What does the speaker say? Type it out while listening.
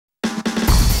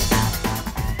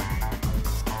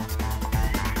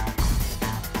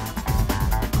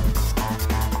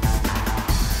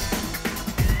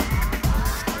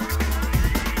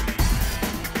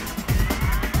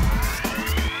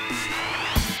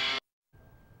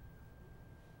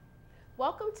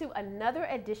welcome to another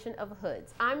edition of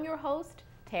Hoods. I'm your host,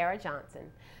 Tara Johnson.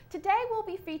 Today we'll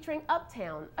be featuring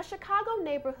Uptown, a Chicago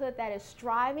neighborhood that is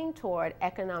striving toward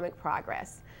economic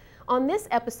progress. On this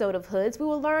episode of Hoods, we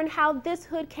will learn how this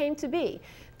hood came to be.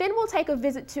 Then we'll take a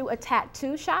visit to a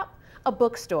tattoo shop, a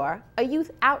bookstore, a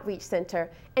youth outreach center,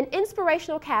 an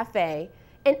inspirational cafe,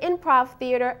 an improv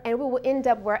theater, and we will end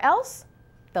up where else?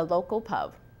 The local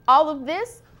pub. All of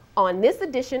this on this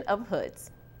edition of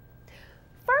Hoods.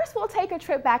 First, we'll take a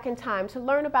trip back in time to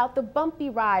learn about the bumpy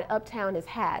ride Uptown has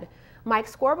had.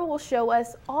 Mike Scorbin will show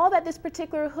us all that this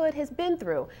particular hood has been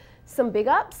through, some big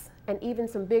ups and even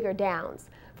some bigger downs.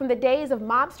 From the days of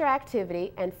mobster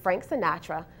activity and Frank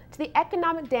Sinatra to the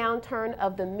economic downturn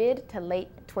of the mid to late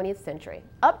 20th century.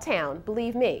 Uptown,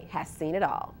 believe me, has seen it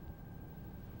all.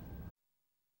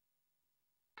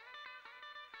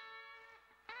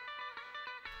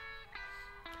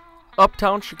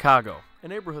 Uptown Chicago, a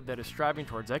neighborhood that is striving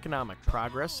towards economic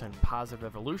progress and positive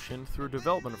evolution through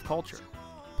development of culture.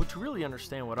 But to really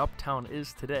understand what Uptown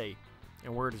is today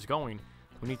and where it is going,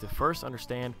 we need to first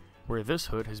understand where this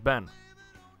hood has been.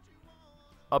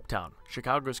 Uptown,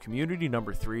 Chicago's community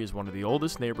number 3, is one of the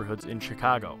oldest neighborhoods in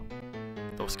Chicago.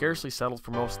 Though scarcely settled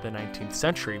for most of the 19th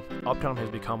century, Uptown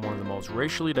has become one of the most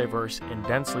racially diverse and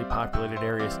densely populated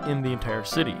areas in the entire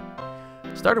city.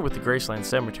 Started with the Graceland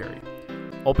Cemetery.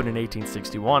 Opened in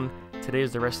 1861, today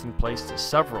is the resting place to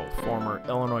several former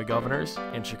Illinois governors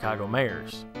and Chicago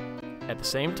mayors. At the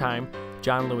same time,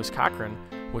 John Lewis Cochran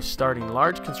was starting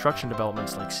large construction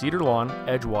developments like Cedar Lawn,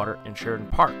 Edgewater, and Sheridan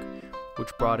Park,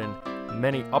 which brought in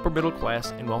many upper middle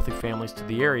class and wealthy families to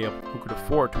the area who could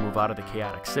afford to move out of the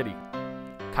chaotic city.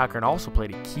 Cochran also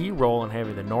played a key role in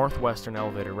having the Northwestern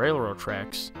Elevated Railroad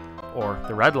tracks, or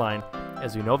the Red Line,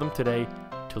 as we know them today,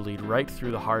 to lead right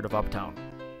through the heart of Uptown.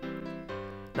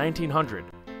 1900,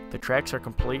 the tracks are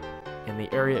complete and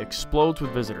the area explodes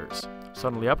with visitors.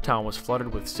 Suddenly Uptown was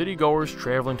flooded with city-goers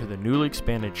traveling to the newly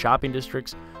expanded shopping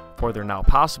districts for their now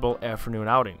possible afternoon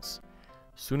outings.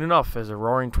 Soon enough, as the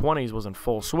roaring 20s was in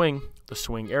full swing, the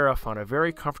swing era found a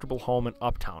very comfortable home in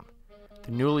Uptown.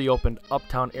 The newly opened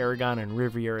Uptown Aragon and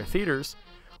Riviera theaters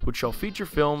would show feature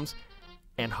films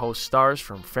and host stars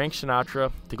from Frank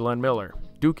Sinatra to Glenn Miller,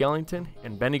 Duke Ellington,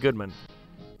 and Benny Goodman.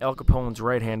 Al Capone's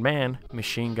right-hand man,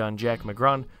 Machine Gun Jack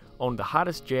McGrun, owned the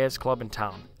hottest jazz club in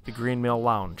town, the Green Mill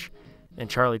Lounge, and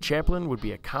Charlie Chaplin would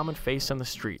be a common face on the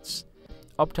streets.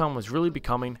 Uptown was really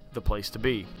becoming the place to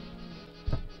be.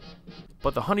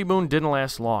 But the honeymoon didn't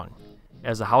last long.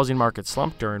 As the housing market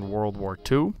slumped during World War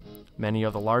II, many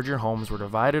of the larger homes were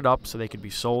divided up so they could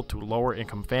be sold to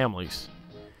lower-income families.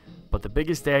 But the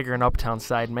biggest dagger in Uptown's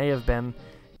side may have been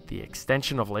the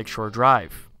extension of Lakeshore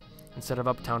Drive. Instead of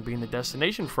Uptown being the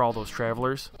destination for all those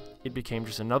travelers, it became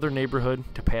just another neighborhood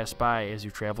to pass by as you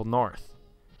traveled north.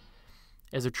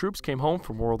 As the troops came home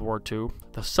from World War II,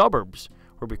 the suburbs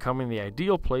were becoming the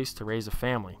ideal place to raise a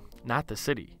family, not the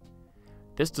city.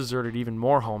 This deserted even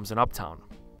more homes in Uptown.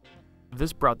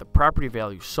 This brought the property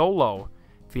value so low,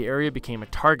 the area became a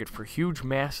target for huge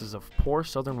masses of poor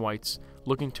southern whites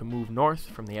looking to move north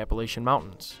from the Appalachian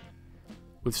Mountains.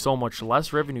 With so much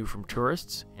less revenue from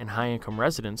tourists and high-income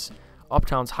residents,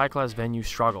 Uptown's high-class venues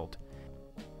struggled.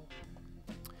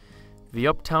 The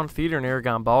Uptown Theater and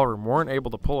Aragon Ballroom weren't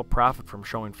able to pull a profit from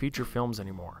showing feature films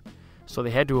anymore, so they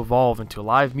had to evolve into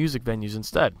live music venues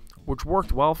instead, which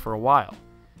worked well for a while.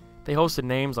 They hosted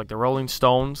names like the Rolling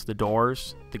Stones, the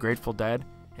Doors, the Grateful Dead,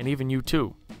 and even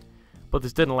U2. But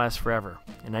this didn't last forever.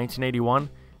 In 1981,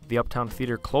 the Uptown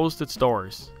Theater closed its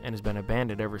doors and has been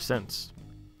abandoned ever since.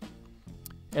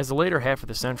 As the later half of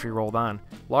the century rolled on,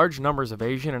 large numbers of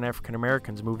Asian and African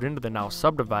Americans moved into the now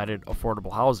subdivided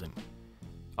affordable housing.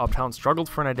 Uptown struggled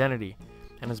for an identity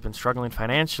and has been struggling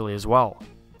financially as well.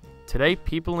 Today,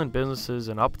 people and businesses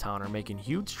in Uptown are making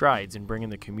huge strides in bringing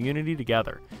the community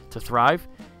together to thrive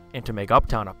and to make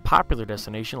Uptown a popular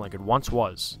destination like it once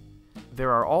was.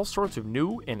 There are all sorts of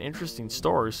new and interesting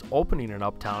stores opening in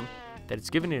Uptown that it's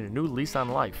giving it a new lease on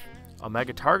life. A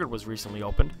mega Target was recently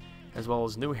opened, as well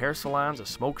as new hair salons, a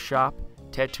smoke shop,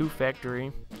 tattoo factory,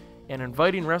 and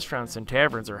inviting restaurants and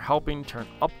taverns are helping turn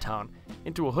Uptown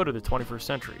into a hood of the 21st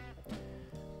century.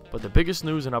 But the biggest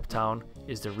news in Uptown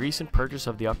is the recent purchase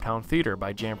of the Uptown Theater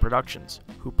by Jam Productions,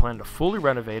 who plan to fully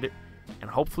renovate it and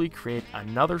hopefully create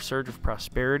another surge of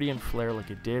prosperity and flair like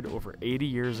it did over 80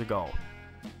 years ago.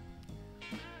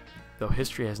 Though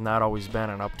history has not always been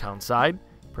on Uptown's side,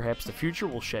 perhaps the future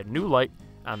will shed new light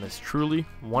on this truly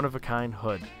one-of-a-kind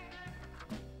hood.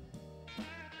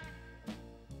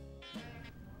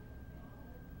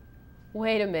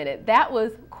 Wait a minute, that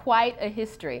was quite a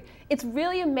history. It's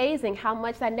really amazing how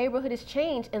much that neighborhood has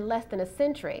changed in less than a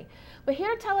century. But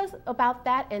here to tell us about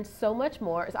that and so much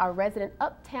more is our resident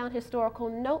Uptown historical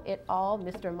know-it-all,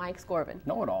 Mr. Mike Scorbin.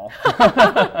 Know-it-all.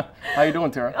 How you doing,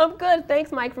 Tara? I'm good.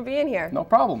 Thanks, Mike, for being here. No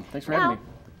problem. Thanks for having me.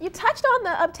 You touched on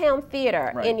the Uptown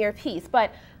Theater Right. in your piece,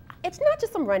 but it's not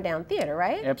just some rundown theater,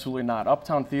 right? Absolutely not.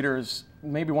 Uptown Theater is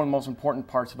maybe one of the most important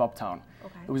parts of Uptown.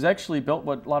 Okay. It was actually built,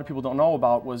 what a lot of people don't know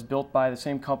about, was built by the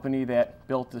same company that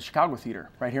built the Chicago Theater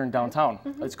right here in downtown.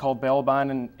 It's called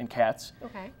Balaban and Katz.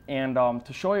 Okay. And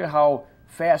to show you how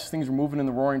fast things were moving in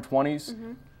the Roaring 20s,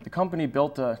 the company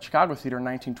built the Chicago Theater in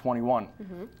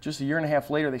 1921. Just a year and a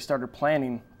half later, they started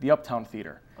planning the Uptown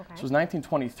Theater. Okay. So it was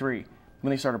 1923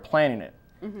 when they started planning it.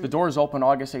 The doors opened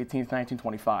August 18th,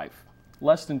 1925.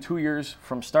 Less than 2 years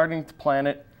from starting to plan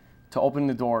it to opening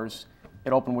the doors,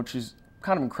 it opened, which is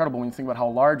kind of incredible when you think about how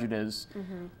large it is.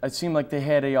 It seemed like they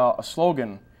had a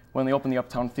slogan when they opened the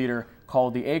Uptown Theater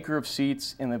called the Acre of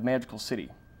Seats in the Magical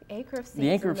City. Acre of Seats. The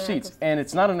Acre of Seats, and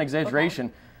it's not an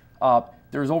exaggeration.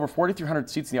 There's over 4,300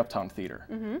 seats in the Uptown Theater,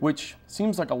 which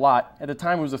seems like a lot. At the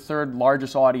time, it was the third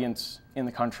largest audience in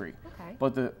the country. Okay.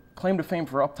 But the claim to fame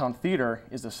for Uptown Theater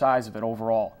is the size of it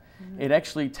overall. It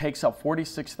actually takes up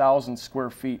 46,000 square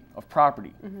feet of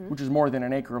property, which is more than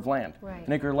an acre of land. Right.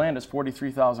 An acre of land is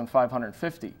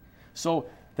 43,550. So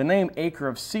the name Acre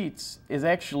of Seats is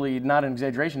actually not an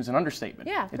exaggeration, it's an understatement.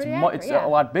 Yeah, it's pretty accurate, it's yeah. a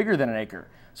lot bigger than an acre.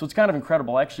 So it's kind of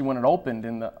incredible. Actually, when it opened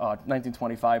in the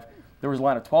 1925, there was a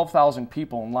line of 12,000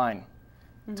 people in line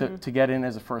to get in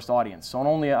as a first audience. So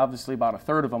only obviously about a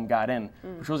third of them got in,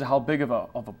 which shows you how big of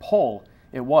a pull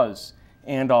it was.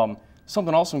 And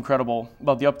something also incredible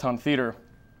about the Uptown Theater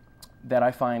that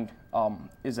I find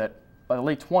is that by the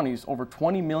late 20s, over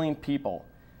 20 million people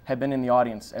have been in the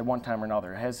audience at one time or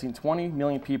another. It has seen 20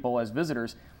 million people as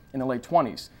visitors in the late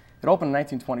 20s. It opened in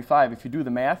 1925. If you do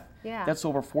the math, that's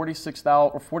over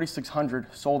 46,000 or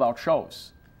 4,600 sold out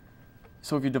shows.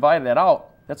 So if you divide that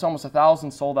out, that's almost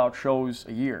 1,000 sold out shows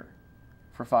a year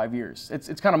for 5 years.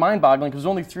 It's kind of mind-boggling because there's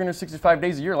only 365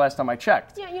 days a year last time I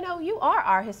checked. Yeah, you know, you are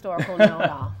our historical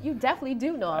know-it-all. You definitely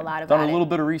do know a lot about it. Done a little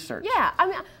bit of research. Yeah, I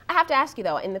mean, I have to ask you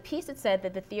though, in the piece it said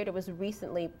that the theater was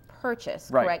recently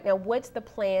purchased, Right. correct? Now, what's the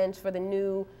plans for the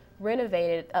new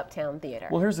renovated Uptown Theater?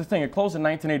 Well, here's the thing. It closed in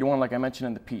 1981, like I mentioned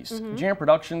in the piece. Jam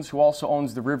Productions, who also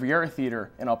owns the Riviera Theater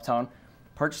in Uptown,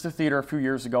 purchased the theater a few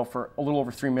years ago for a little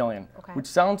over $3 million, which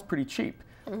sounds pretty cheap.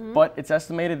 But it's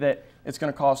estimated that it's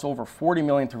going to cost over $40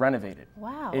 million to renovate it.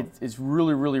 Wow. It's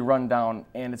really, really run down,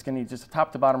 and it's going to need just a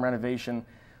top-to-bottom renovation.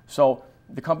 So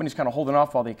the company's kind of holding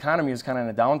off while the economy is kind of in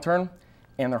a downturn,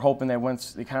 and they're hoping that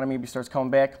once the economy maybe starts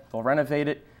coming back, they'll renovate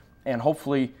it, and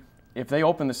hopefully, if they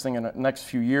open this thing in the next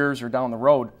few years or down the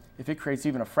road, if it creates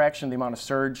even a fraction of the amount of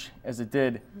surge as it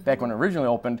did back when it originally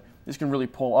opened, this can really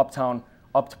pull Uptown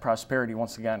up to prosperity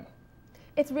once again.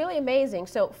 It's really amazing.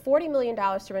 So $40 million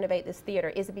to renovate this theater.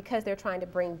 Is it because they're trying to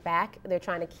bring back, they're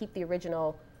trying to keep the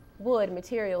original wood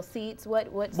material seats?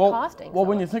 What's costing? Well,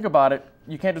 when you think about it,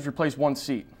 you can't just replace one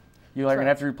seat. You're going to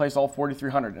have to replace all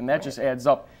 4,300, and that just adds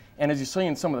up. And as you see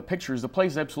in some of the pictures, the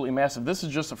place is absolutely massive. This is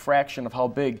just a fraction of how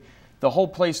big. The whole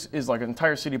place is like an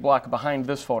entire city block behind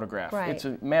this photograph. Right. It's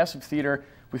a massive theater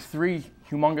with 3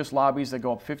 humongous lobbies that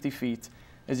go up 50 feet.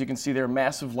 As you can see, they're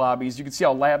massive lobbies. You can see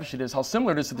how lavish it is, how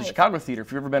similar it is to the Chicago Theater.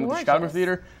 If you've ever been to the Chicago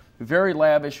Theater, very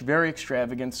lavish, very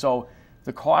extravagant. So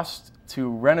the cost to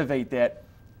renovate that,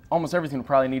 almost everything will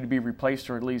probably need to be replaced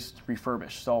or at least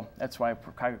refurbished. So that's why it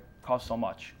costs so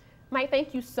much. Mike,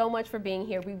 thank you so much for being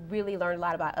here. We really learned a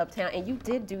lot about Uptown, and you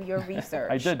did do your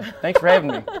research. I did. Thanks for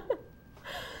having me.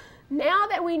 Now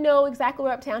that we know exactly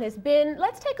where Uptown has been,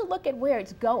 let's take a look at where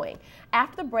it's going.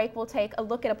 After the break, we'll take a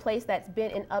look at a place that's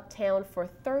been in Uptown for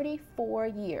 34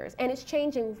 years, and it's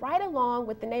changing right along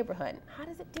with the neighborhood. How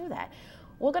does it do that?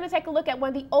 We're going to take a look at one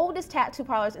of the oldest tattoo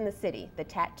parlors in the city, the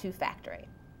Tattoo Factory.